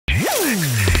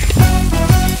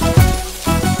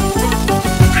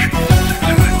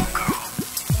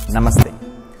నమస్తే.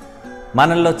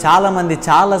 మనల్లో చాలామంది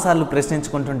చాలాసార్లు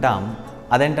ప్రశ్నించుకుంటుంటాం,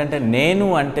 అదేంటంటే నేను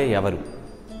అంటే ఎవరు?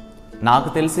 నాకు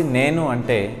తెలిసి నేను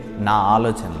అంటే నా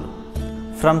ఆలోచనలు.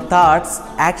 From thoughts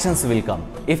actions will come.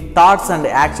 If thoughts and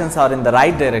actions are in the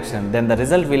right direction, then the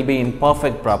result will be in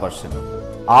perfect proportion.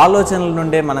 ఆలోచనల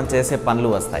నుండే మనం చేసే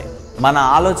పనులు వస్తాయి. మన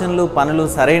ఆలోచనలు పనులు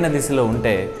సరైన దిశలో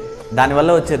ఉంటే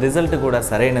దానివల్ల వచ్చే రిజల్ట్ కూడా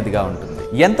సరైనదిగా ఉంటుంది.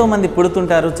 ఎంతోమంది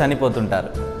పుడుతుంటారు,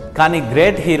 చనిపోతుంటారు. కానీ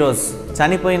గ్రేట్ హీరోస్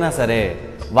చనిపోయినా సరే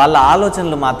వాళ్ళ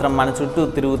ఆలోచనలు మాత్రం మన చుట్టూ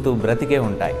తిరుగుతూ బ్రతికే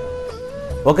ఉంటాయి.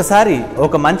 ఒకసారి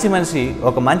ఒక మంచి మనిషి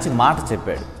ఒక మంచి మాట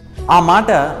చెప్పాడు. ఆ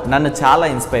మాట నన్ను చాలా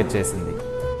ఇన్స్పైర్ చేసింది.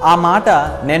 ఆ మాట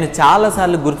నేను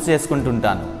చాలాసార్లు గుర్తు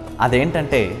చేసుకుంటుంటాను.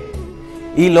 అదేంటంటే,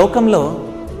 ఈ లోకంలో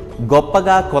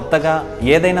గొప్పగా కొత్తగా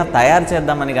ఏదైనా తయారు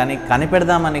చేద్దామని కానీ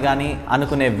కనిపెడదామని కానీ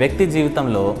అనుకునే వ్యక్తి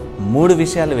జీవితంలో 3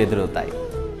 విషయాలు ఎదురవుతాయి.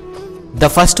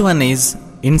 The first one is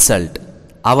insult,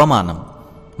 అవమానం.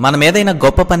 మనం ఏదైనా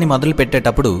గొప్ప పని మొదలు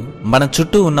పెట్టేటప్పుడు మన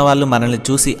చుట్టూ ఉన్నవాళ్ళు మనల్ని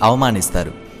చూసి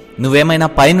అవమానిస్తారు. నువ్వేమైనా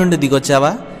పైనుండి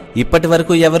దిగొచ్చావా? ఇప్పటి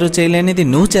వరకు ఎవరూ చేయలేనిది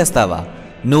నువ్వు చేస్తావా?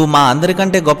 నువ్వు మా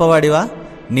అందరికంటే గొప్పవాడివా?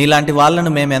 నీలాంటి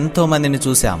వాళ్లను మేము ఎంతో మందిని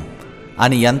చూశాం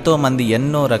అని ఎంతోమంది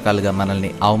ఎన్నో రకాలుగా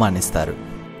మనల్ని అవమానిస్తారు.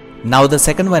 Now the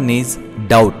second one is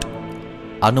doubt,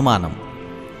 అనుమానం.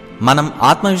 మనం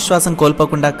ఆత్మవిశ్వాసం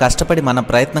కోల్పోకుండా కష్టపడి మన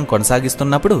ప్రయత్నం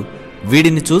కొనసాగిస్తున్నప్పుడు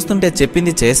వీడిని చూస్తుంటే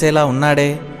చెప్పింది చేసేలా ఉన్నాడే,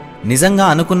 నిజంగా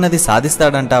అనుకున్నది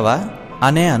సాధిస్తాడంటావా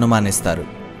అనే అనుమానిస్తారు.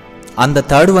 And the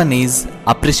third one is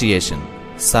appreciation,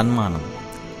 సన్మానం.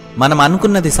 మనం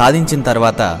అనుకున్నది సాధించిన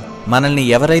తర్వాత మనల్ని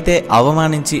ఎవరైతే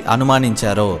అవమానించి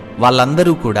అనుమానించారో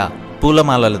వాళ్ళందరూ కూడా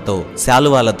పూలమాలలతో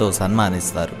శాలువాలతో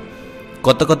సన్మానిస్తారు.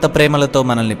 కొత్త కొత్త ప్రేమలతో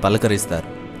మనల్ని పలకరిస్తారు.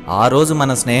 ఆ రోజు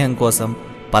మన స్నేహం కోసం,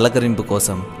 పలకరింపు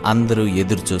కోసం అందరూ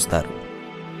ఎదురు చూస్తారు.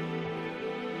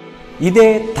 ఇదే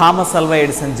థామస్ అల్వా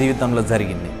ఎడిసన్ జీవితంలో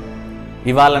జరిగింది.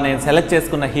 ఇవాళ నేను సెలెక్ట్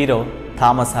చేసుకున్న hero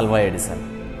Thomas Alva Edison.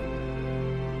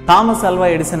 Thomas Alva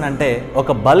Edison అంటే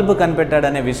ఒక బల్బు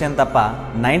కనిపెట్టాడనే విషయం తప్ప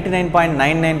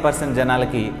 99.99%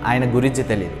 జనాలకి ఆయన గురించి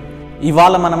తెలియదు.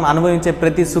 ఇవాళ మనం అనుభవించే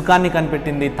ప్రతి సుఖాన్ని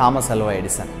కనిపెట్టింది Thomas Alva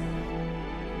Edison.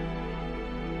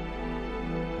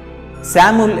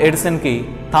 Samuel ఎడిసన్కి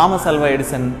Thomas Alva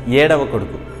Edison 7వ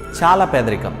కొడుకు. చాలా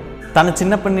పేదరికం. తను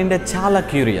చిన్నప్పటి నుండే చాలా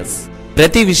క్యూరియస్.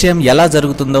 ప్రతి విషయం ఎలా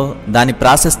జరుగుతుందో దాని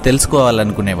ప్రాసెస్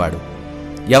తెలుసుకోవాలనుకునేవాడు.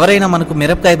 ఎవరైనా మనకు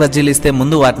మిరపకాయ బజ్జీలు ఇస్తే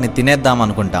ముందు వాటిని తినేద్దాం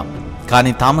అనుకుంటాం,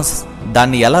 కానీ థామస్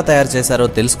దాన్ని ఎలా తయారు చేశారో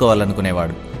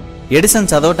తెలుసుకోవాలనుకునేవాడు. ఎడిసన్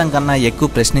చదవటం కన్నా ఎక్కువ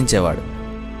ప్రశ్నించేవాడు.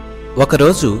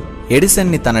 ఒకరోజు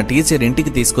ఎడిసన్ని తన టీచర్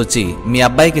ఇంటికి తీసుకొచ్చి, మీ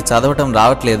అబ్బాయికి చదవటం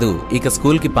రావట్లేదు, ఇక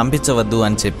స్కూల్కి పంపించవద్దు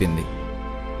అని చెప్పింది.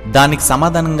 దానికి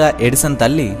సమాధానంగా ఎడిసన్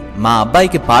తల్లి, మా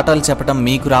అబ్బాయికి పాఠాలు చెప్పటం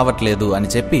మీకు రావట్లేదు అని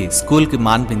చెప్పి స్కూల్కి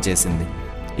మాన్పించేసింది.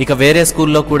 ఇక వేరే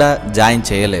స్కూల్లో కూడా జాయిన్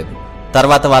చేయలేదు.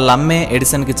 తర్వాత వాళ్ళ అమ్మే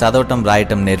ఎడిసన్కి చదవటం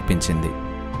రాయటం నేర్పించింది.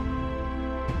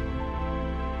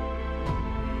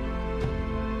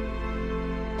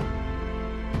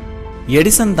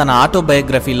 ఎడిసన్ తన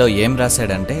ఆటోబయోగ్రఫీలో ఏం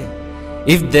రాశాడంటే,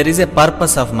 if there is a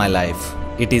purpose of my life,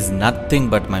 it is nothing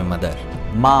but my mother.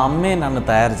 మా అమ్మే నన్ను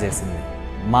తయారు చేసింది.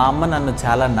 మా అమ్మ నన్ను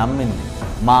చాలా నమ్మింది.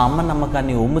 మా అమ్మ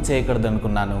నమ్మకాన్ని ఒమ్ము చేయకూడదు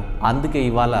అనుకున్నాను. అందుకే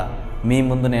ఇవాళ మీ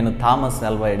ముందు నేను థామస్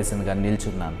అల్వా ఎడిసన్గా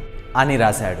నిల్చున్నాను అని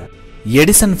రాశాడు.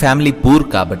 ఎడిసన్ ఫ్యామిలీ పూర్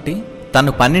కాబట్టి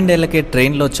తను 12 ఏళ్లకే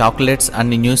ట్రైన్లో చాక్లెట్స్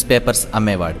అన్ని న్యూస్ పేపర్స్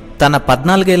అమ్మేవాడు. తన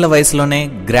 14 ఏళ్ల వయసులోనే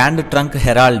గ్రాండ్ ట్రంక్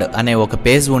హెరాల్డ్ అనే ఒక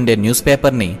పేజ్ ఉండే న్యూస్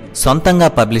పేపర్ని సొంతంగా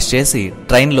పబ్లిష్ చేసి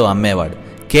ట్రైన్లో అమ్మేవాడు.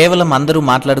 కేవలం అందరూ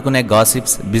మాట్లాడుకునే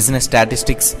gossips, business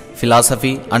statistics,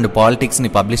 philosophy and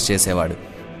పాలిటిక్స్ని publish చేసేవాడు.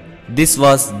 This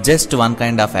was just one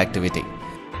kind of activity.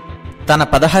 తన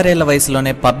 16 ఏళ్ల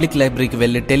వయసులోనే పబ్లిక్ లైబ్రరీకి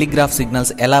వెళ్లి టెలిగ్రాఫ్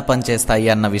సిగ్నల్స్ ఎలా పనిచేస్తాయి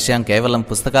అన్న విషయం కేవలం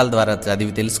పుస్తకాల ద్వారా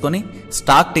చదివి తెలుసుకొని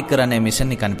స్టాక్ టిక్కర్ అనే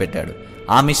మిషన్ని కనిపెట్టాడు.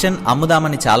 ఆ మిషన్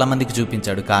అమ్ముదామని చాలామందికి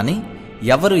చూపించాడు, కానీ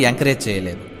ఎవరూ ఎంకరేజ్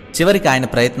చేయలేదు. చివరికి ఆయన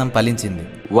ప్రయత్నం ఫలించింది.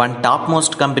 One top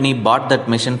most company bat that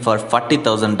mission for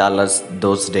 $40,000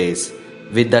 those days.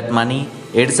 With that money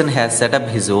Edison has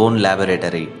setup his own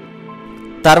laboratory.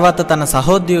 తర్వాత తన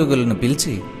సహోద్యోగులను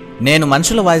పిలిచి, నేను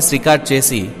మనుషుల వాయిస్ రికార్డ్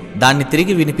చేసి దాన్ని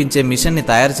తిరిగి వినిపించే మిషన్ని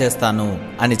తయారు చేస్తాను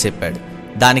అని చెప్పాడు.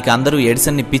 దానికి అందరూ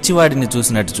ఎడిసన్ని పిచ్చివాడిని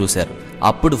చూసినట్టు చూశారు.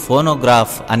 అప్పుడు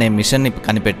ఫోనోగ్రాఫ్ అనే మిషన్ని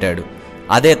కనిపెట్టాడు.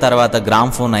 అదే తర్వాత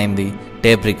గ్రామ్ఫోన్ అయింది,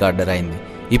 టేప్ రికార్డర్ అయింది,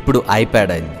 ఇప్పుడు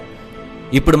ఐప్యాడ్ అయింది.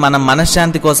 ఇప్పుడు మనం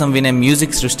మనశ్శాంతి కోసం వినే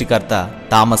మ్యూజిక్ సృష్టికర్త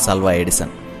థామస్ అల్వా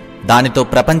ఎడిసన్. దానితో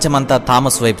ప్రపంచమంతా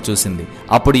థామస్ వైపు చూసింది.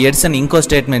 అప్పుడు ఎడిసన్ ఇంకో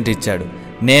స్టేట్మెంట్ ఇచ్చాడు,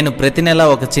 నేను ప్రతి నెల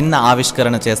ఒక చిన్న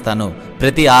ఆవిష్కరణ చేస్తాను,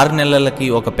 ప్రతి 6 నెలలకి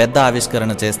ఒక పెద్ద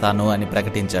ఆవిష్కరణ చేస్తాను అని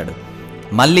ప్రకటించాడు.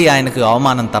 మళ్ళీ ఆయనకు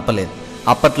అవమానం తప్పలేదు.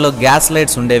 అప్పట్లో గ్యాస్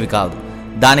లైట్స్ ఉండేవి కాదు.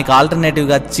 దానికి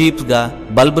ఆల్టర్నేటివ్గా చీప్గా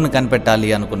బల్బును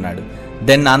కనిపెట్టాలి అనుకున్నాడు.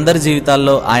 దెన్ అందరి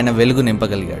జీవితాల్లో ఆయన వెలుగు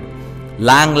నింపగలిగాడు.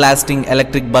 Long lasting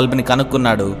electric బల్బ్ని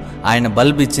కనుక్కున్నాడు. ఆయన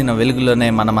బల్బ్ ఇచ్చిన వెలుగులోనే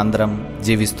మనమందరం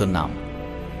జీవిస్తున్నాం.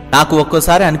 నాకు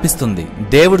ఒక్కోసారి అనిపిస్తుంది,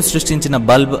 దేవుడు సృష్టించిన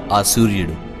బల్బ్ ఆ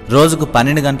సూర్యుడు రోజుకు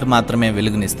 12 గంటలు మాత్రమే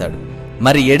వెలుగునిస్తాడు.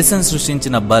 మరి ఎడిసన్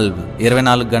సృష్టించిన బల్బ్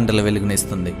 24 గంటల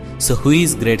వెలుగునిస్తుంది. So who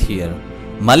is great here?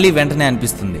 మళ్ళీ వెంటనే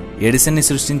అనిపిస్తుంది, ఎడిసన్ని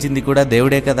సృష్టించింది కూడా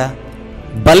దేవుడే కదా.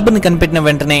 బల్బుని కనిపెట్టిన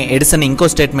వెంటనే ఎడిసన్ ఇంకో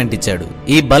స్టేట్మెంట్ ఇచ్చాడు.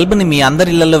 ఈ బల్బుని మీ అందరి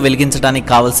ఇళ్లలో వెలిగించడానికి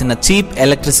కావలసిన చీప్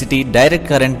ఎలక్ట్రిసిటీ, డైరెక్ట్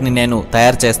కరెంట్ని నేను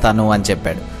తయారు చేస్తాను అని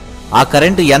చెప్పాడు. ఆ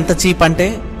కరెంటు ఎంత చీప్ అంటే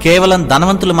కేవలం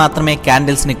ధనవంతులు మాత్రమే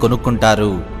క్యాండిల్స్ని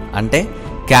కొనుక్కుంటారు. అంటే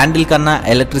క్యాండిల్ కన్నా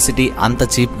ఎలక్ట్రిసిటీ అంత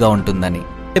చీప్గా ఉంటుందని.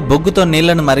 బొగ్గుతో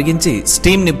నీళ్లను మరిగించి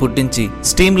స్టీమ్ని పుట్టించి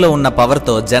స్టీమ్లో ఉన్న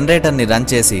పవర్తో జనరేటర్ని రన్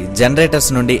చేసి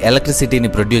జనరేటర్స్ నుండి ఎలక్ట్రిసిటీని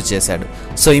ప్రొడ్యూస్ చేశాడు.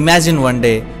 So imagine one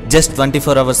day just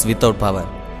 24 hours without power.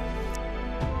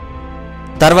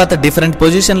 తర్వాత డిఫరెంట్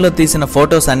పొజిషన్లో తీసిన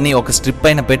ఫొటోస్ అన్నీ ఒక స్ట్రిప్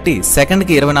పైన పెట్టి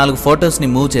సెకండ్కి 24 ఫొటోస్ని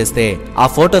మూవ్ చేస్తే ఆ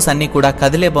ఫొటోస్ అన్నీ కూడా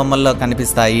కదిలే బొమ్మల్లో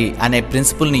కనిపిస్తాయి అనే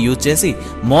ప్రిన్సిపుల్ని యూజ్ చేసి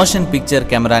మోషన్ పిక్చర్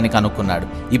కెమెరాని కనుక్కున్నాడు.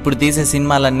 ఇప్పుడు తీసే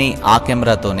సినిమాలన్నీ ఆ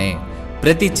కెమెరాతోనే.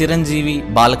 ప్రతి చిరంజీవి,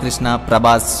 బాలకృష్ణ,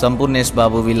 ప్రభాస్, సంపూర్ణేష్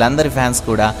బాబు వీళ్ళందరి ఫ్యాన్స్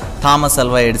కూడా Thomas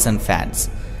Alva Edison fans.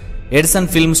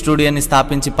 Edison film స్టూడియోని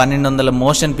స్థాపించి 1200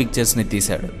 మోషన్ పిక్చర్స్ని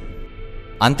తీశాడు.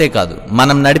 అంతేకాదు,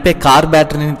 మనం నడిపే కార్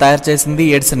బ్యాటరీని తయారు చేసింది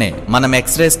ఎడిసనే. మనం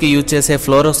ఎక్స్రేస్కి యూజ్ చేసే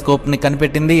ఫ్లోరోస్కోప్ని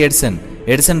కనిపెట్టింది ఎడిసన్.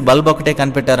 ఎడిసన్ బల్బ్ ఒకటే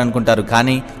కనిపెట్టారనుకుంటారు,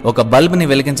 కానీ ఒక బల్బ్ని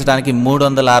వెలిగించడానికి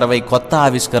 360 కొత్త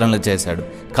ఆవిష్కరణలు చేశాడు.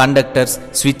 Conductors,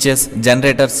 switches,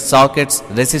 generators, sockets,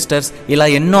 resistors ఇలా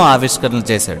ఎన్నో ఆవిష్కరణలు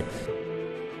చేశాడు.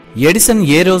 ఎడిసన్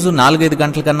ఏ రోజు 4-5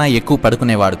 గంటల కన్నా ఎక్కువ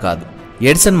పడుకునేవాడు కాదు.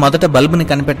 ఎడిసన్ మొదట బల్బుని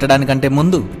కనిపెట్టడానికంటే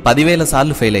ముందు 10,000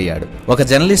 సార్లు ఫెయిల్ అయ్యాడు. ఒక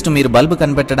జర్నలిస్ట్ మీరు బల్బు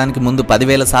కనిపెట్టడానికి ముందు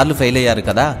 10,000 సార్లు ఫెయిల్ అయ్యారు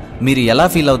కదా, మీరు ఎలా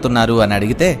ఫీల్ అవుతున్నారు అని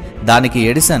అడిగితే దానికి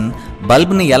ఎడిసన్,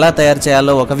 బల్బుని ఎలా తయారు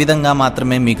చేయాలో ఒక విధంగా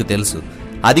మాత్రమే మీకు తెలుసు,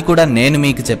 అది కూడా నేను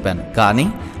మీకు చెప్పాను, కానీ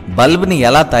బల్బుని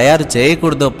ఎలా తయారు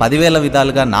చేయకూడదో 10,000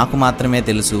 విధాలుగా నాకు మాత్రమే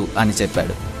తెలుసు అని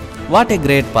చెప్పాడు. What a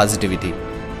great positivity!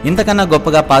 ఇంతకన్నా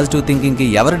గొప్పగా పాజిటివ్ థింకింగ్కి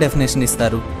ఎవరు డెఫినేషన్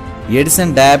ఇస్తారు?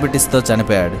 ఎడిసన్ డయాబెటీస్తో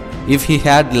చనిపోయాడు. If he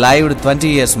had lived 20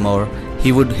 years more, he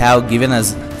would have given us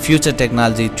future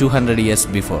technology 200 years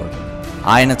before.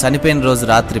 ఆయన చనిపోయిన రోజు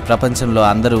రాత్రి ప్రపంచంలో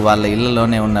అందరూ వాళ్ళ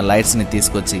ఇళ్లలోనే ఉన్న లైట్స్ని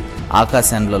తీసుకొచ్చి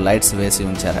ఆకాశంలో లైట్స్ వేసి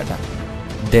ఉంచారట.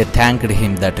 They thanked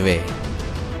him that way.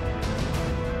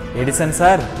 Edison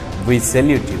sir, we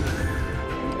salute you.